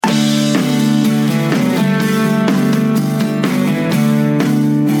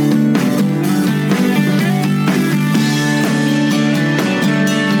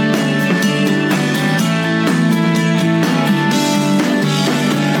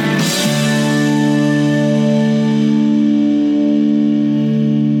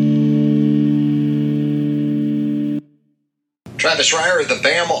Travis Schreier of the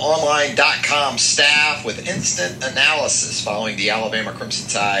BamaOnline.com staff with instant analysis following the Alabama Crimson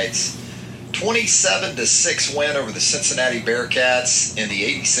Tide's 27-6 win over the Cincinnati Bearcats in the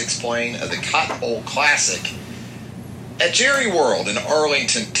 86th playing of the Cotton Bowl Classic at Jerry World in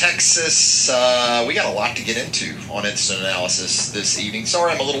Arlington, Texas. We got a lot to get into on instant analysis this evening.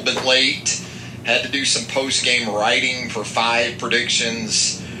 Sorry I'm a little bit late. Had to do some post-game writing for 5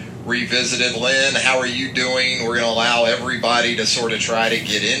 predictions. Revisited. Lynn, how are you doing? We're going to allow everybody to sort of try to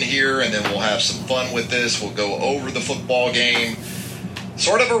get in here, and then we'll have some fun with this. We'll go over the football game.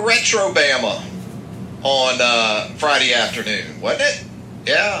 Sort of a retro Bama on Friday afternoon, wasn't it?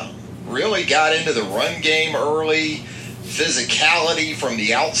 Yeah, really got into the run game early. Physicality from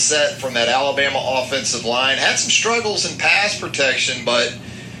the outset from that Alabama offensive line. Had some struggles in pass protection, but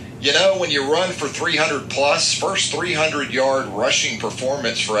you know, when you run for 300-plus, first 300-yard rushing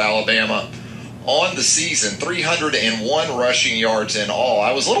performance for Alabama on the season, 301 rushing yards in all.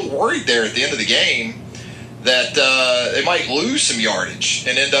 I was a little worried there at the end of the game that they might lose some yardage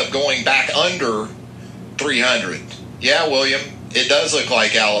and end up going back under 300. Yeah, William, it does look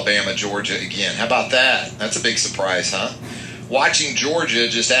like Alabama, Georgia again. How about that? That's a big surprise, huh? Watching Georgia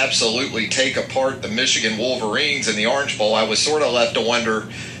just absolutely take apart the Michigan Wolverines in the Orange Bowl, I was sort of left to wonder,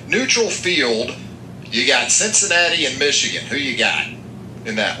 neutral field, you got Cincinnati and Michigan. Who you got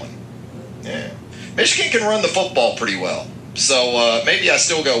in that one? Yeah. Michigan can run the football pretty well. So maybe I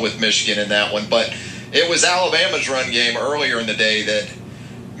still go with Michigan in that one. But it was Alabama's run game earlier in the day that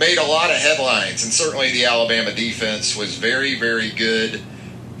made a lot of headlines. And certainly the Alabama defense was very, very good,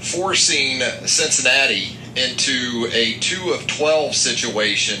 forcing Cincinnati into a 2 of 12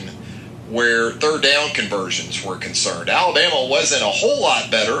 situation where third down conversions were concerned. Alabama wasn't a whole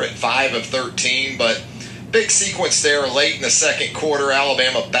lot better at 5 of 13, but big sequence there late in the second quarter.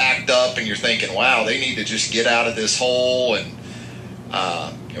 Alabama backed up, and you're thinking, wow, they need to just get out of this hole and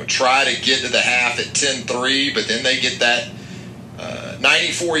try to get to the half at 10-3, but then they get that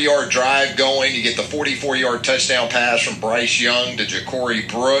 94-yard drive going. You get the 44-yard touchdown pass from Bryce Young to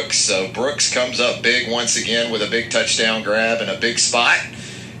Ja'Corey Brooks. So Brooks comes up big once again with a big touchdown grab and a big spot.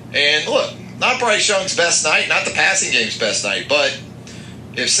 And look, not Bryce Young's best night, not the passing game's best night, but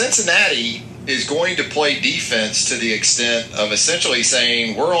if Cincinnati is going to play defense to the extent of essentially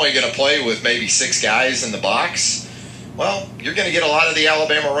saying we're only going to play with maybe 6 guys in the box, well, you're going to get a lot of the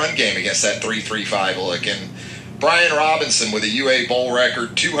Alabama run game against that 3-3-5 look. And Brian Robinson with a UA Bowl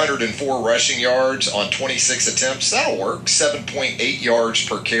record, 204 rushing yards on 26 attempts. That'll work, 7.8 yards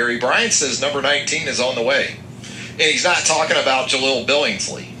per carry. Brian says number 19 is on the way. And he's not talking about Jaleel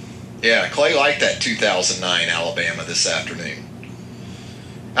Billingsley. Yeah, Clay liked that 2009 Alabama this afternoon.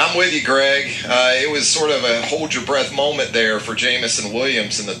 I'm with you, Greg. It was sort of a hold-your-breath moment there for Jamison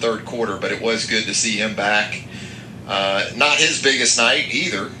Williams in the third quarter, but it was good to see him back. Not his biggest night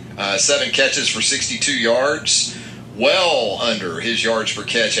either. 7 catches for 62 yards, well under his yards per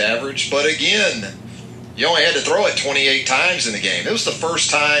catch average. But again, you only had to throw it 28 times in the game. It was the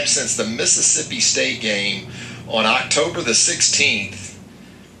first time since the Mississippi State game on October the 16th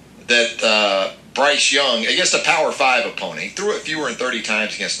that Bryce Young, against a Power 5 opponent, he threw it fewer than 30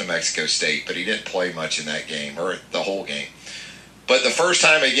 times against New Mexico State, but he didn't play much in that game, or the whole game. But the first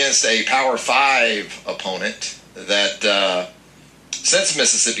time against a Power 5 opponent that, since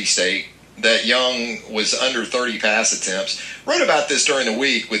Mississippi State, that Young was under 30 pass attempts. Wrote about this during the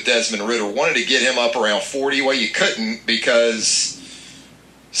week with Desmond Ridder. Wanted to get him up around 40. Well, you couldn't because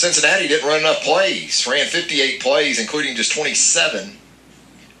Cincinnati didn't run enough plays. Ran 58 plays, including just 27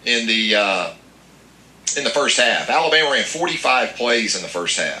 in the first half. Alabama ran 45 plays in the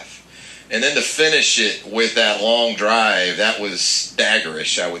first half. And then to finish it with that long drive, that was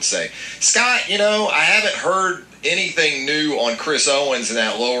daggerish, I would say. Scott, I haven't heard anything new on Chris Owens and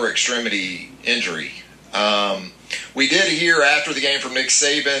that lower extremity injury. We did hear after the game from Nick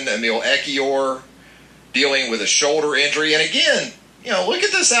Saban, Emil Ekiyor dealing with a shoulder injury. And again, look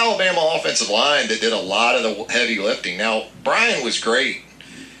at this Alabama offensive line that did a lot of the heavy lifting. Now, Brian was great.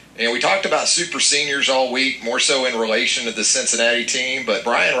 And we talked about super seniors all week, more so in relation to the Cincinnati team. But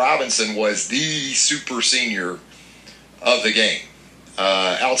Brian Robinson was the super senior of the game.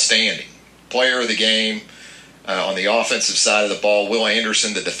 Outstanding. Player of the game on the offensive side of the ball. Will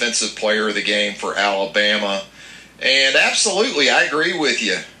Anderson, the defensive player of the game for Alabama. And absolutely, I agree with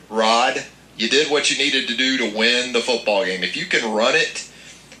you, Rod. You did what you needed to do to win the football game. If you can run it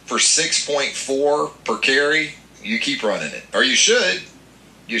for 6.4 per carry, you keep running it. Or you should.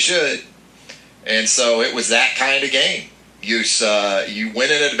 You should. And so it was that kind of game. You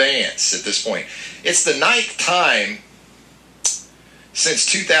win in advance at this point. It's the 9th time since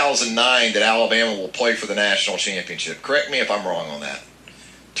 2009 that Alabama will play for the national championship. Correct me if I'm wrong on that.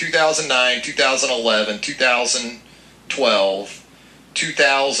 2009, 2011, 2012,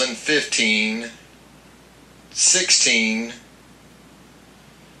 2015, 16,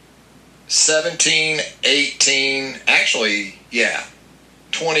 17, 18, actually,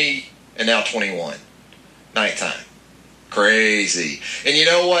 20, and now 21. Ninth time. Crazy. And you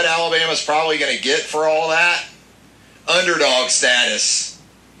know what Alabama's probably going to get for all that? Underdog status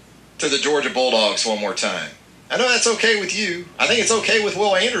to the Georgia Bulldogs one more time. I know that's okay with you. I think it's okay with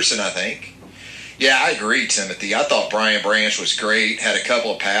Will Anderson, I think. Yeah, I agree, Timothy. I thought Brian Branch was great. Had a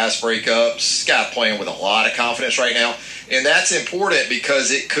couple of pass breakups. This guy playing with a lot of confidence right now. And that's important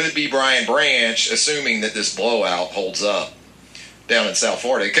because it could be Brian Branch, assuming that this blowout holds up down in South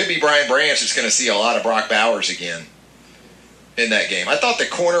Florida. It could be Brian Branch that's going to see a lot of Brock Bowers again in that game. I thought the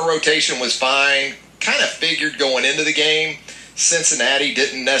corner rotation was fine. Kind of figured going into the game, Cincinnati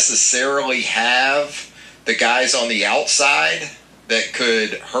didn't necessarily have the guys on the outside that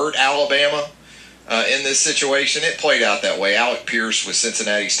could hurt Alabama in this situation. It played out that way. Alec Pierce was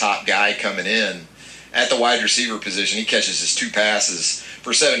Cincinnati's top guy coming in at the wide receiver position. He catches his 2 passes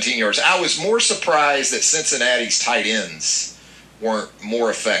for 17 yards. I was more surprised that Cincinnati's tight ends weren't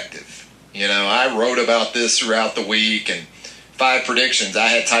more effective. You know, I wrote about this throughout the week, and 5 predictions. I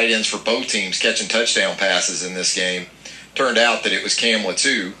had tight ends for both teams catching touchdown passes in this game. Turned out that it was Cam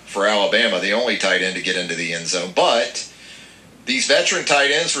Latu for Alabama, the only tight end to get into the end zone. But these veteran tight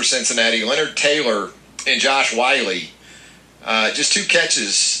ends for Cincinnati, Leonard Taylor and Josh Wiley, just 2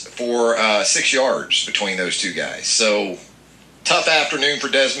 catches for 6 yards between those 2 guys. So tough afternoon for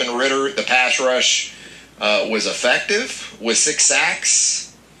Desmond Ridder. The pass rush was effective with 6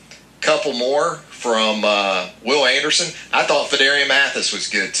 sacks, couple more from Will Anderson. I thought Fedarian Mathis was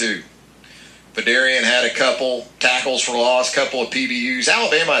good too. Fedarian had a couple tackles for loss, couple of PBUs.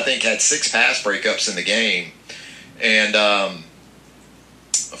 Alabama, I think, had 6 pass breakups in the game. And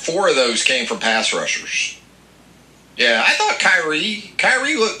 4 of those came from pass rushers. Yeah, I thought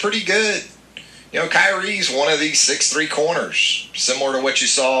Kyrie looked pretty good. You know, Kyrie's one of these 6'3" corners, similar to what you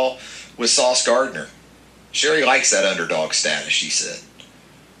saw with Sauce Gardner. Sherry likes that underdog status, she said.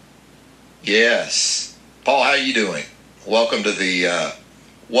 Yes. Paul, how you doing? Welcome to the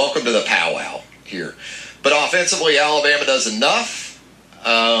powwow here. But offensively, Alabama does enough.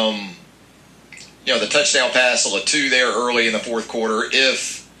 The touchdown pass to Latu there early in the fourth quarter.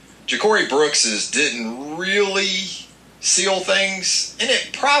 If Ja'Cory Brooks's didn't really seal things, and it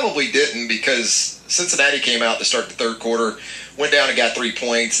probably didn't because Cincinnati came out to start the third quarter, went down and got 3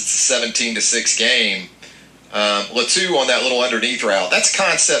 points. It's a 17-6 game. Latu on that little underneath route. That's a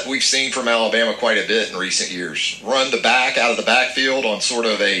concept we've seen from Alabama quite a bit in recent years. Run the back out of the backfield on sort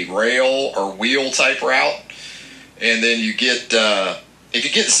of a rail or wheel type route. And then you get, if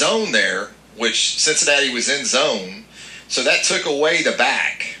you get zone there, which Cincinnati was in zone, so that took away the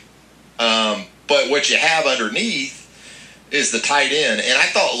back. But what you have underneath is the tight end. And I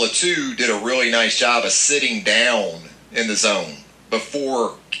thought Latu did a really nice job of sitting down in the zone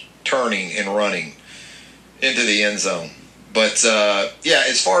before turning and running into the end zone. But,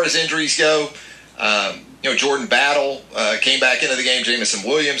 as far as injuries go, Jordan Battle came back into the game. Jamison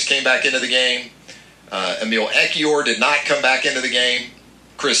Williams came back into the game. Emil Ekiyor did not come back into the game.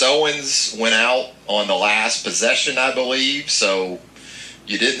 Chris Owens went out on the last possession, I believe, so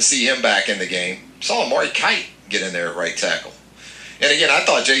you didn't see him back in the game. Saw Amari Kite get in there at right tackle. And again, I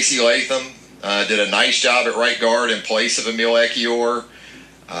thought J.C. Latham did a nice job at right guard in place of Emil Ekiyor.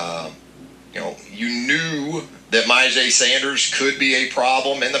 You knew that Myjai Sanders could be a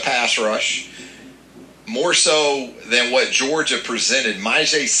problem in the pass rush. More so than what Georgia presented,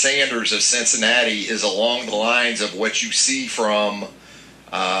 Myjai Sanders of Cincinnati is along the lines of what you see from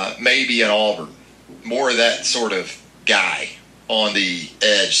maybe an Auburn. More of that sort of guy on the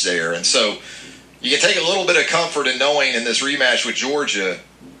edge there. And so you can take a little bit of comfort in knowing in this rematch with Georgia,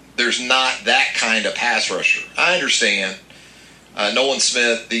 there's not that kind of pass rusher. I understand. Nolan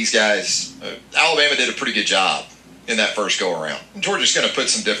Smith, these guys, Alabama did a pretty good job in that first go-around. Georgia's going to put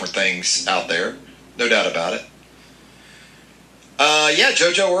some different things out there, no doubt about it.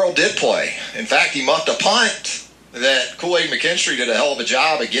 JoJo Earle did play. In fact, he muffed a punt that Kool-Aid McKinstry did a hell of a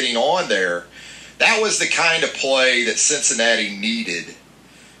job of getting on there. That was the kind of play that Cincinnati needed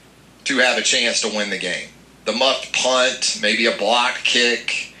to have a chance to win the game. The muffed punt, maybe a blocked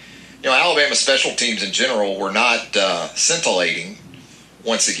kick. Alabama special teams in general were not scintillating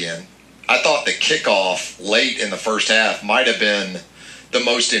once again. I thought the kickoff late in the first half might have been the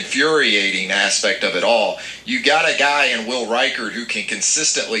most infuriating aspect of it all. You got a guy in Will Reichard who can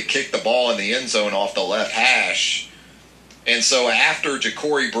consistently kick the ball in the end zone off the left hash, And so after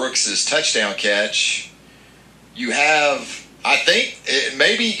Ja'Cory Brooks' touchdown catch, you have, I think,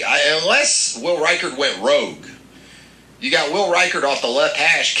 unless Will Reichard went rogue, you got Will Reichard off the left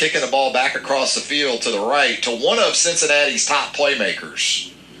hash kicking the ball back across the field to the right to one of Cincinnati's top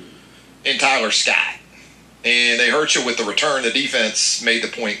playmakers in Tyler Scott. And they hurt you with the return. The defense made the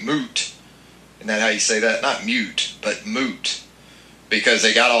point moot. Isn't that how you say that? Not mute, but moot. Because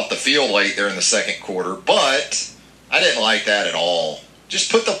they got off the field late there in the second quarter. But I didn't like that at all.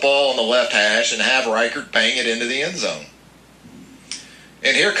 Just put the ball on the left hash and have Reichard bang it into the end zone.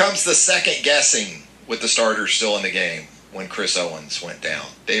 And here comes the second guessing with the starters still in the game when Chris Owens went down.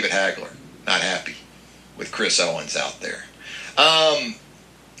 David Hagler, not happy with Chris Owens out there.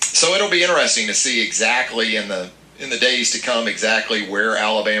 So it'll be interesting to see exactly in the days to come exactly where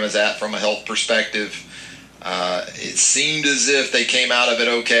Alabama's at from a health perspective. It seemed as if they came out of it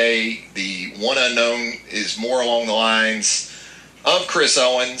okay. The one unknown is more along the lines of Chris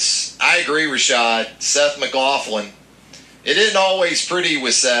Owens. I agree, Rashad. Seth McLaughlin. It isn't always pretty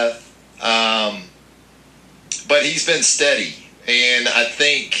with Seth, but he's been steady. And I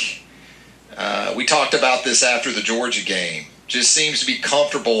think we talked about this after the Georgia game. Just seems to be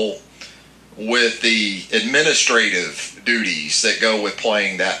comfortable with the administrative duties that go with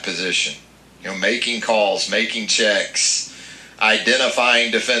playing that position. You know, making calls, making checks,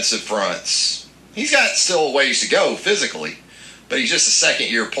 identifying defensive fronts. He's got still a ways to go physically, but he's just a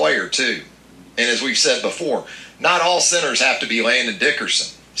second-year player too. And as we've said before, not all centers have to be Landon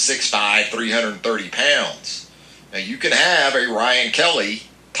Dickerson, 6'5", 330 pounds. Now, you can have a Ryan Kelly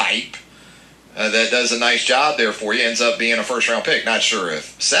type that does a nice job there for you, ends up being a first-round pick. Not sure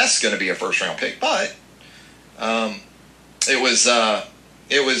if Seth's going to be a first-round pick, but it was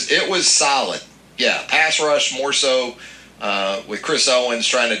solid. Yeah, pass rush more so with Chris Owens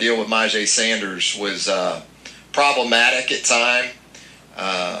trying to deal with Myjai Sanders was problematic at time.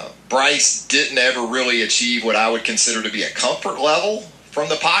 Bryce didn't ever really achieve what I would consider to be a comfort level from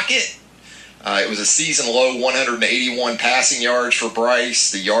the pocket. It was a season-low 181 passing yards for Bryce.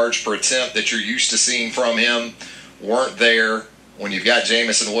 The yards per attempt that you're used to seeing from him weren't there. When you've got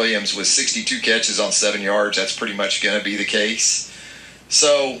Jamison Williams with 62 catches on 7 yards, that's pretty much going to be the case.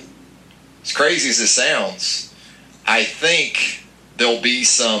 So, as crazy as this sounds, I think there'll be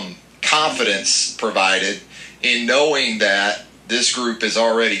some confidence provided in knowing that this group has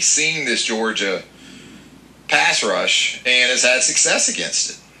already seen this Georgia pass rush and has had success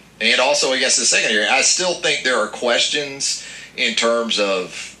against it. And also against the secondary. I still think there are questions in terms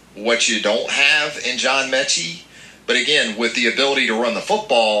of what you don't have in John Mechie. But again, with the ability to run the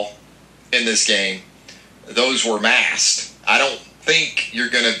football in this game, those were masked. I don't think you're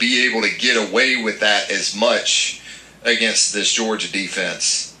going to be able to get away with that as much against this Georgia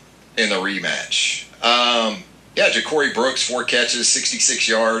defense in the rematch. Ja'Cory Brooks, 4 catches, 66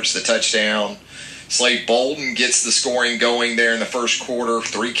 yards, the touchdown. Slade Bolden gets the scoring going there in the first quarter,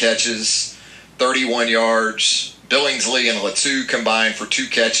 3 catches, 31 yards. Billingsley and Latou combined for 2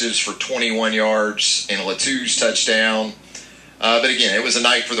 catches for 21 yards in Latou's touchdown. But again, it was a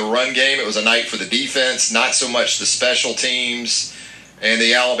night for the run game. It was a night for the defense, not so much the special teams. And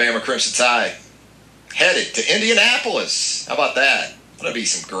the Alabama Crimson Tide headed to Indianapolis. How about that? That'll be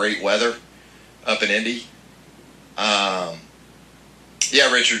some great weather up in Indy.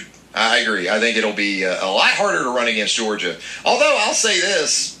 Richard, I agree. I think it'll be a lot harder to run against Georgia. Although I'll say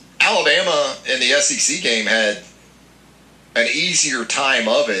this, Alabama in the SEC game had an easier time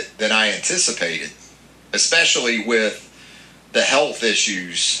of it than I anticipated, especially with the health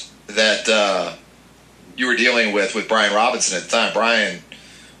issues that you were dealing with Brian Robinson at the time. Brian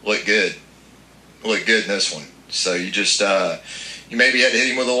looked good in this one. So you just you maybe had to hit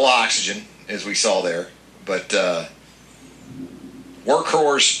him with a little oxygen, as we saw there. But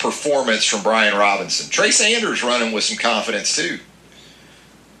workhorse performance from Brian Robinson. Trey Sanders running with some confidence too.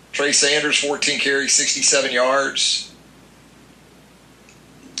 Trey Sanders, 14 carries, 67 yards.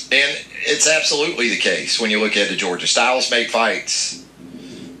 And it's absolutely the case when you look at the Georgia. Styles make fights.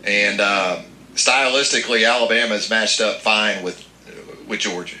 And stylistically, Alabama's matched up fine with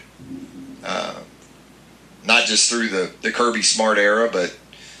Georgia. Not just through the Kirby Smart era,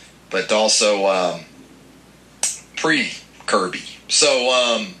 but also pre-Kirby. So,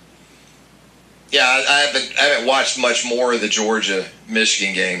 I haven't watched much more of the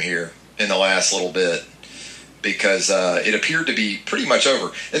Georgia-Michigan game here in the last little bit because it appeared to be pretty much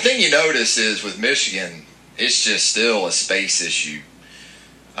over. The thing you notice is with Michigan, it's just still a space issue.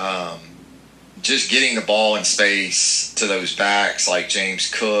 Just getting the ball in space to those backs like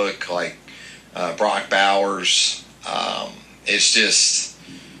James Cook, like Brock Bowers.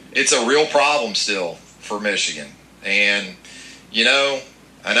 It's a real problem still for Michigan. And,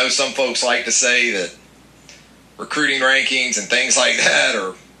 I know some folks like to say that recruiting rankings and things like that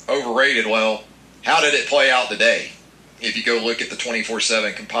are overrated. Well, how did it play out today? If you go look at the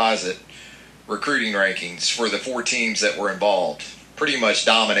 24/7 composite recruiting rankings for the 4 teams that were involved, pretty much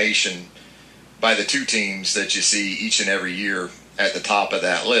domination by the 2 teams that you see each and every year at the top of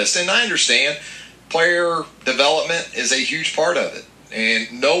that list. And I understand player development is a huge part of it.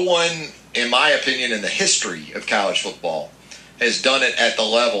 And no one, in my opinion, in the history of college football has done it at the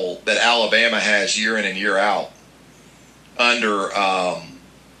level that Alabama has year in and year out under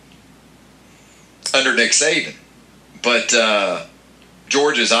Nick Saban. But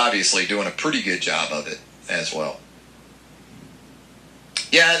Georgia's obviously doing a pretty good job of it as well.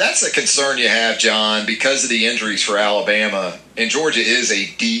 Yeah, that's a concern you have, John, because of the injuries for Alabama. And Georgia is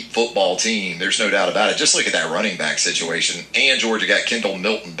a deep football team. There's no doubt about it. Just look at that running back situation. And Georgia got Kendall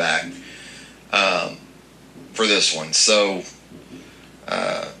Milton back for this one. So,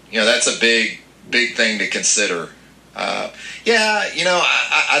 that's a big thing to consider. I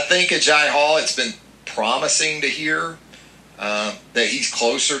think Agiye Hall, it's been promising to hear that he's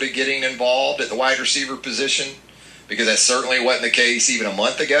closer to getting involved at the wide receiver position, because that certainly wasn't the case even a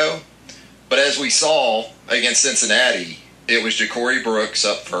month ago. But as we saw against Cincinnati, it was Ja'Corey Brooks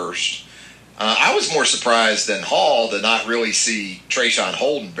up first. I was more surprised than Hall to not really see Trayshawn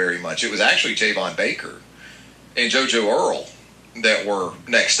Holden very much. It was actually Javon Baker and JoJo Earle that were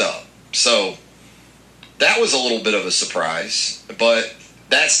next up. So that was a little bit of a surprise, but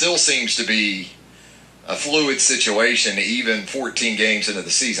that still seems to be a fluid situation even 14 games into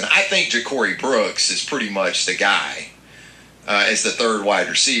the season. I think Ja'Corey Brooks is pretty much the guy as the third wide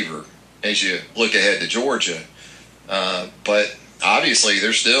receiver as you look ahead to Georgia. But obviously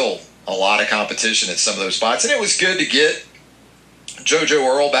there's still a lot of competition at some of those spots. And it was good to get JoJo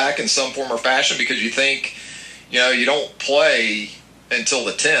Earle back in some form or fashion, because you think, you don't play until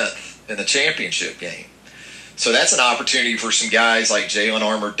the 10th in the championship game. So that's an opportunity for some guys like Jalen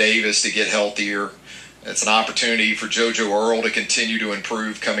Armour-Davis to get healthier. It's an opportunity for JoJo Earle to continue to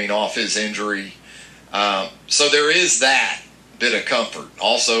improve coming off his injury. So there is that bit of comfort.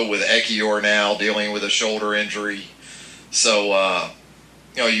 Also with Ekiyor now dealing with a shoulder injury. So,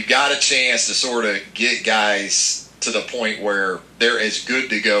 you've got a chance to sort of get guys to the point where they're as good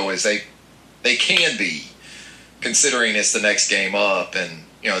to go as they can be, considering it's the next game up, and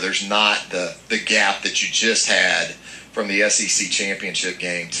there's not the gap that you just had from the SEC championship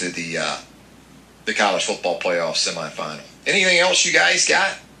game to the college football playoff semifinal. Anything else you guys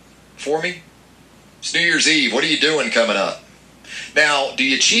got for me? It's New Year's Eve. What are you doing coming up? Now, do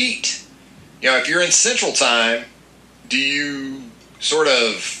you cheat? If you're in Central Time, do you sort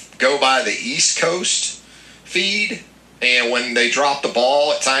of go by the East Coast feed, and when they drop the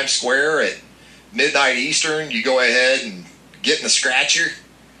ball at Times Square at midnight Eastern, you go ahead and get in the scratcher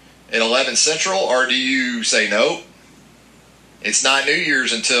at 11 Central? Or do you say, nope, it's not New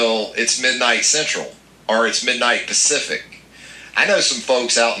Year's until it's midnight Central, or it's midnight Pacific? I know some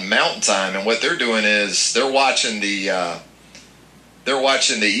folks out in Mountain Time, and what they're doing is they're watching the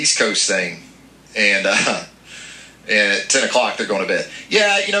East Coast thing, and at 10 o'clock they're going to bed.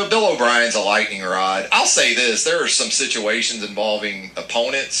 Yeah, Bill O'Brien's a lightning rod. I'll say this, there are some situations involving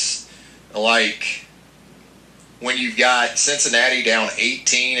opponents, like when you've got Cincinnati down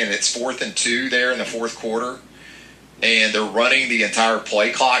 18 and it's 4th and 2 there in the fourth quarter, and they're running the entire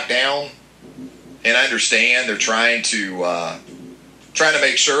play clock down. And I understand they're trying to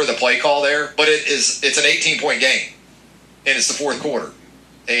make sure the play call there, but it's an 18-point game, and it's the fourth quarter,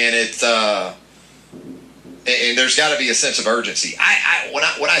 and and there's got to be a sense of urgency. When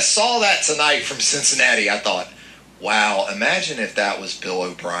I saw that tonight from Cincinnati, I thought, wow, imagine if that was Bill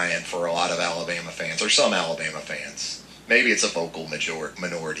O'Brien for a lot of Alabama fans, or some Alabama fans. Maybe it's a vocal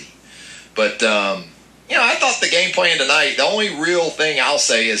minority. But, I thought the game plan tonight, the only real thing I'll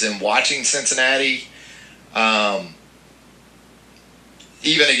say is in watching Cincinnati,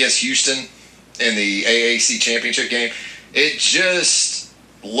 even against Houston in the AAC championship game, it just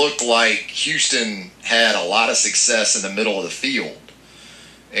looked like Houston had a lot of success in the middle of the field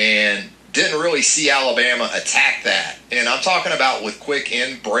and didn't really see Alabama attack that. And I'm talking about with quick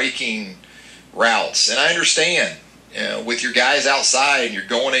in-breaking routes. And I understand, with your guys outside and you're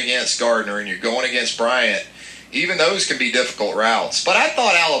going against Gardner and you're going against Bryant, even those can be difficult routes. But I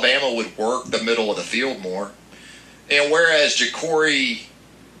thought Alabama would work the middle of the field more. And whereas Ja'Corey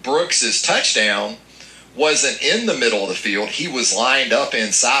Brooks' touchdown wasn't in the middle of the field, he was lined up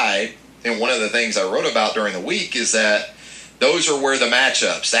inside. And one of the things I wrote about during the week is that those are where the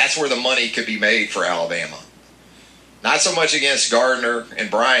matchups, that's where the money could be made for Alabama. Not so much against Gardner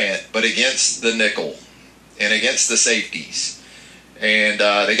and Bryant, but against the nickel and against the safeties. And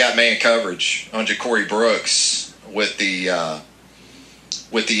they got man coverage on Ja'Cory Brooks with the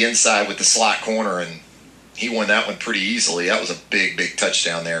inside, with the slot corner, and he won that one pretty easily. That was a big, big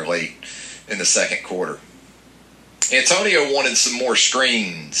touchdown there late in the second quarter. Antonio wanted some more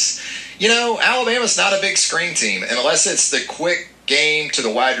screens. You know, Alabama's not a big screen team unless it's the quick game to the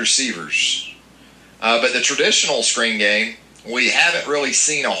wide receivers. But the traditional screen game, we haven't really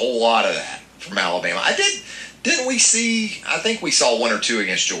seen a whole lot of that from Alabama. Didn't we see? I think we saw one or two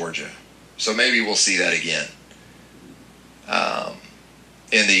against Georgia, so maybe we'll see that again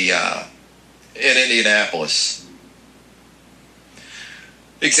in Indianapolis.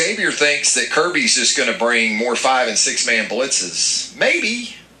 Xavier thinks that Kirby's just going to bring more 5- and 6-man blitzes.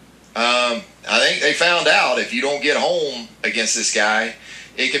 Maybe. I think they found out if you don't get home against this guy,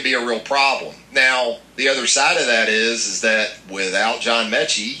 it can be a real problem. Now, the other side of that is that without John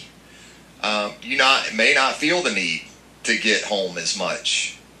Mechie, you may not feel the need to get home as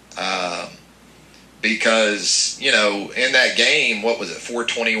much. Because, you know, in that game, what was it,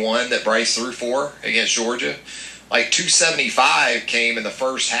 421 that Bryce threw for against Georgia? Like 275 came in the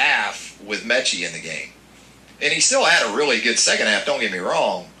first half with Mechie in the game. And he still had a really good second half, don't get me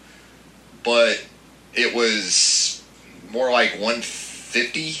wrong. But it was more like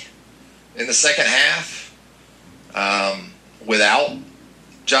 150 in the second half without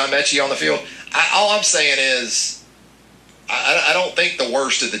John Mechie on the field. All I'm saying is I don't think the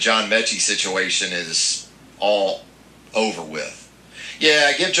worst of the John Mechie situation is all over with. Yeah,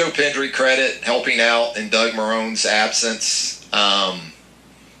 I give Joe Pendry credit helping out in Doug Marone's absence.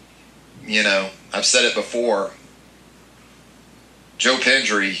 You know, I've said it before. Joe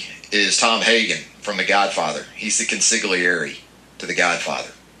Pendry is Tom Hagen from The Godfather. He's the consigliere to The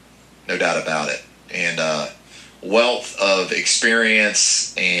Godfather. No doubt about it. And wealth of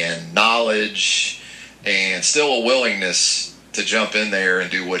experience and knowledge and still a willingness to jump in there and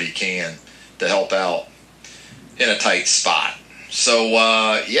do what he can to help out in a tight spot. So,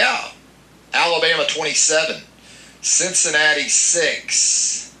 yeah, Alabama 27, Cincinnati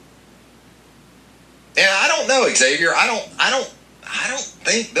 6. And I don't know, Xavier. I don't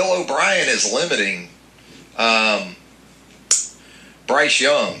think Bill O'Brien is limiting Bryce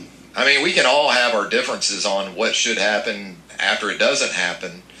Young. I mean, we can all have our differences on what should happen after it doesn't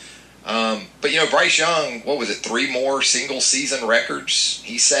happen. But, you know, Bryce Young, what was it, 3 more single-season records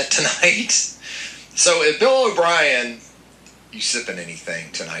he set tonight? So if Bill O'Brien... You sipping anything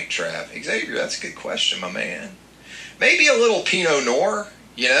tonight, Trav? Xavier, that's a good question, my man. Maybe a little Pinot Noir,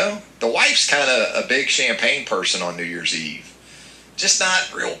 you know? The wife's kind of a big champagne person on New Year's Eve. Just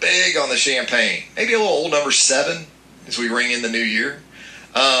not real big on the champagne. Maybe a little Old Number 7 as we ring in the new year.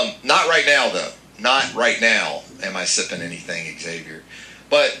 Not right now, though. Not right now am I sipping anything, Xavier.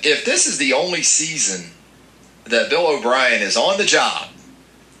 But if this is the only season that Bill O'Brien is on the job,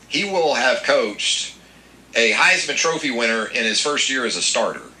 he will have coached a Heisman Trophy winner in his first year as a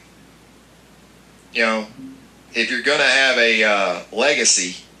starter. You know, if you're going to have a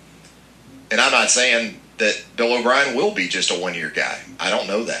legacy, and I'm not saying that Bill O'Brien will be just a one-year guy. I don't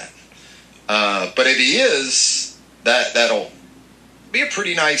know that. But if he is, that'll be a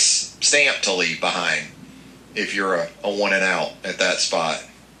pretty nice stamp to leave behind if you're a one and out at that spot.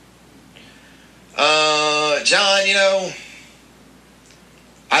 John, you know,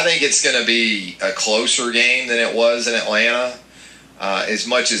 I think it's going to be a closer game than it was in Atlanta, as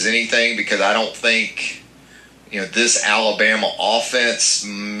much as anything, because I don't think, you know, this Alabama offense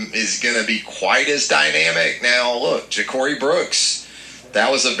is going to be quite as dynamic. Now, look, Ja'Cory Brooks,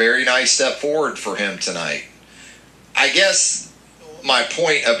 that was a very nice step forward for him tonight. I guess my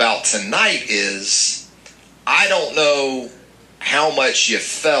point about tonight is I don't know how much you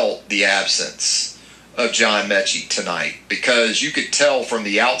felt the absence of John Mechie tonight, because you could tell from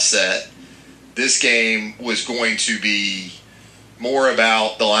the outset this game was going to be more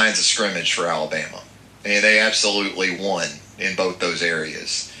about the lines of scrimmage for Alabama, and they absolutely won in both those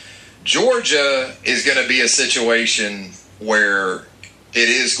areas. Georgia is going to be a situation where it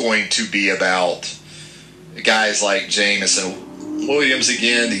is going to be about guys like Jamison Williams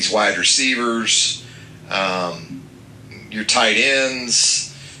again, these wide receivers, your tight ends.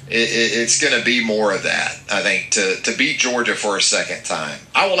 It's going to be more of that, I think, to beat Georgia for a second time.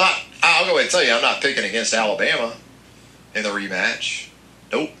 I'll go ahead and tell you, I'm not picking against Alabama in the rematch.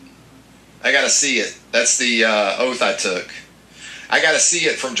 Nope. I got to see it. That's the oath I took. I got to see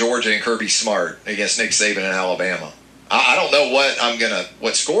it from Georgia and Kirby Smart against Nick Saban and Alabama. I don't know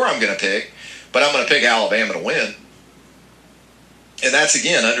what score I'm going to pick, but I'm going to pick Alabama to win. And that's,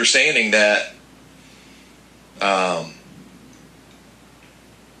 again, understanding that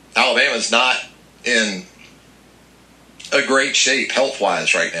Alabama's not in a great shape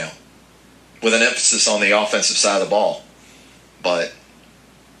health-wise right now, with an emphasis on the offensive side of the ball. But,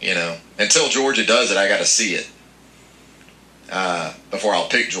 until Georgia does it, I got to see it before I'll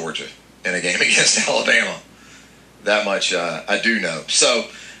pick Georgia in a game against Alabama. That much I do know. So,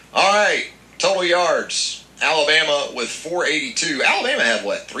 all right, total yards. Alabama with 482. Alabama had,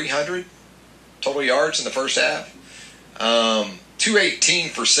 300 total yards in the first half? 218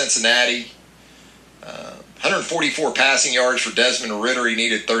 for Cincinnati. 144 passing yards for Desmond Ridder. He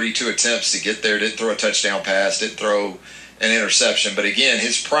needed 32 attempts to get there. Didn't throw a touchdown pass. Didn't throw an interception. But again,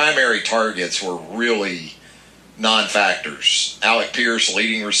 his primary targets were really non-factors. Alec Pierce,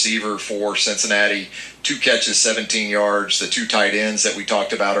 leading receiver for Cincinnati. 2 catches, 17 yards. The 2 tight ends that we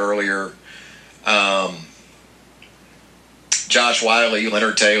talked about earlier. Josh Wiley,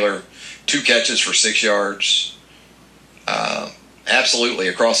 Leonard Taylor. 2 catches for 6 yards. Absolutely,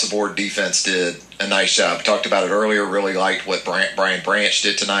 across the board, defense did a nice job. Talked about it earlier. Really liked what Brian Branch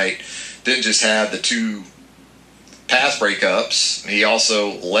did tonight. Didn't just have the 2 pass breakups. He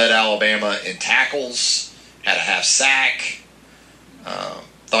also led Alabama in tackles. Had a half sack.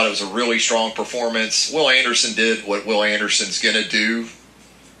 Thought it was a really strong performance. Will Anderson did what Will Anderson's going to do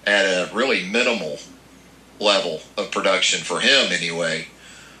at a really minimal level of production for him anyway,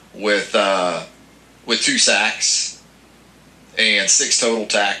 with 2 sacks and 6 total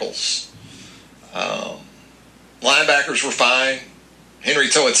tackles. Linebackers were fine. Henry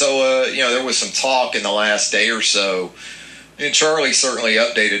To'oTo'o, there was some talk in the last day or so, and Charlie certainly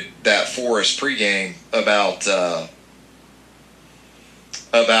updated that for us pregame about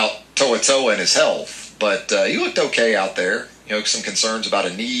To'oTo'o and his health. But he looked okay out there. Some concerns about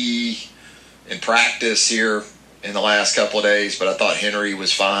a knee in practice here in the last couple of days, but I thought Henry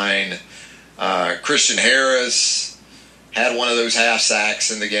was fine. Christian Harris had one of those half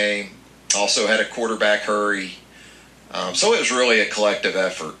sacks in the game. Also had a quarterback hurry. So it was really a collective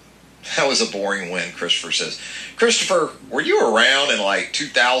effort. That was a boring win, Christopher says. Christopher, were you around in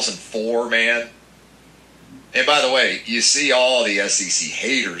 2004, man? And by the way, you see all the SEC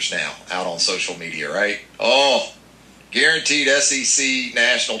haters now out on social media, right? Oh, guaranteed SEC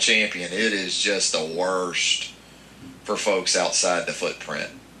national champion. It is just the worst for folks outside the footprint.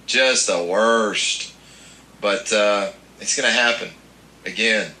 Just the worst. But it's going to happen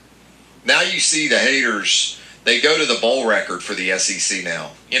again. Now you see the haters, they go to the bowl record for the SEC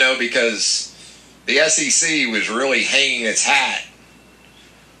now. Because the SEC was really hanging its hat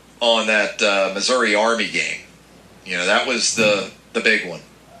on that Missouri Army game. That was the big one.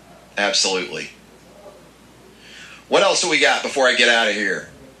 Absolutely. What else do we got before I get out of here?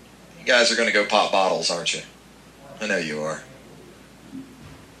 You guys are going to go pop bottles, aren't you? I know you are.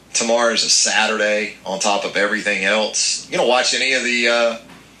 Tomorrow's a Saturday on top of everything else. You going to watch any of the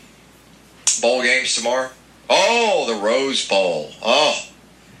bowl games tomorrow? Oh, the Rose Bowl. Oh,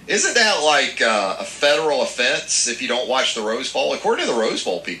 isn't that like a federal offense if you don't watch the Rose Bowl? According to the Rose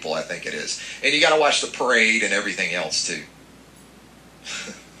Bowl people, I think it is. And you got to watch the parade and everything else, too.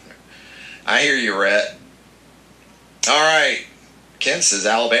 I hear you, Rhett. All right. Ken says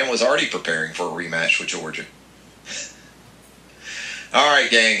Alabama was already preparing for a rematch with Georgia. All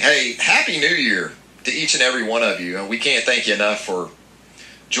right, gang. Hey, Happy New Year to each and every one of you. And we can't thank you enough for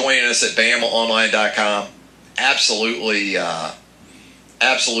joining us at BamaOnline.com. Absolutely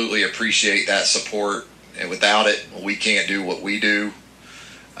appreciate that support. And without it, we can't do what we do.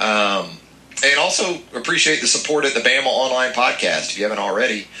 And also appreciate the support at the Bama Online Podcast. If you haven't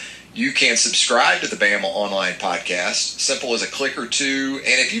already, you can subscribe to the Bama Online Podcast. Simple as a click or two.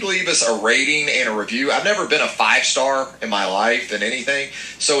 And if you leave us a rating and a review, I've never been a 5-star in my life in anything.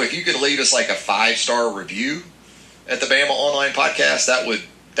 So if you could leave us like a 5-star review at the Bama Online Podcast, that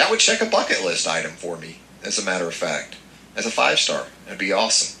would check a bucket list item for me, as a matter of fact. As a 5-star. That'd be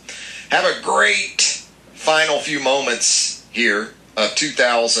awesome. Have a great final few moments here of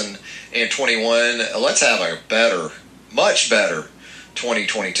 2021. Let's have a better, much better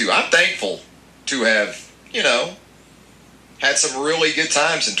 2022. I'm thankful to have, had some really good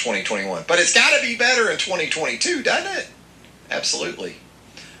times in 2021. But it's got to be better in 2022, doesn't it? Absolutely.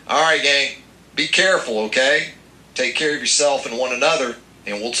 All right, gang. Be careful, okay? Take care of yourself and one another.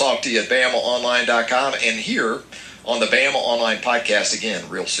 And we'll talk to you at BamaOnline.com and here on the Bama Online Podcast again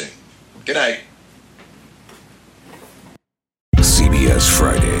real soon. Good night. CBS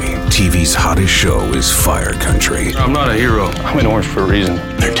Friday, TV's TV's hottest show is Fire Country. I'm not a hero. I'm in Orange for a reason.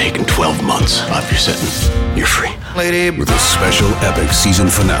 They're taking 12 months off your sentence. You're free. Lady, with a special epic season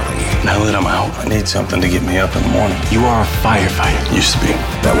finale. Now that I'm out, I need something to get me up in the morning. You are a firefighter. Used to be.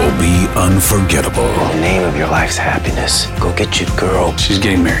 That will be unforgettable. In the name of your life's happiness, go get your girl. She's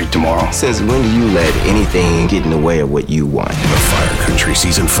getting married tomorrow. Since when do you let anything get in the way of what you want? The Fire Country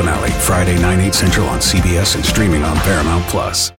season finale, Friday, 9/8 Central on CBS and streaming on Paramount+.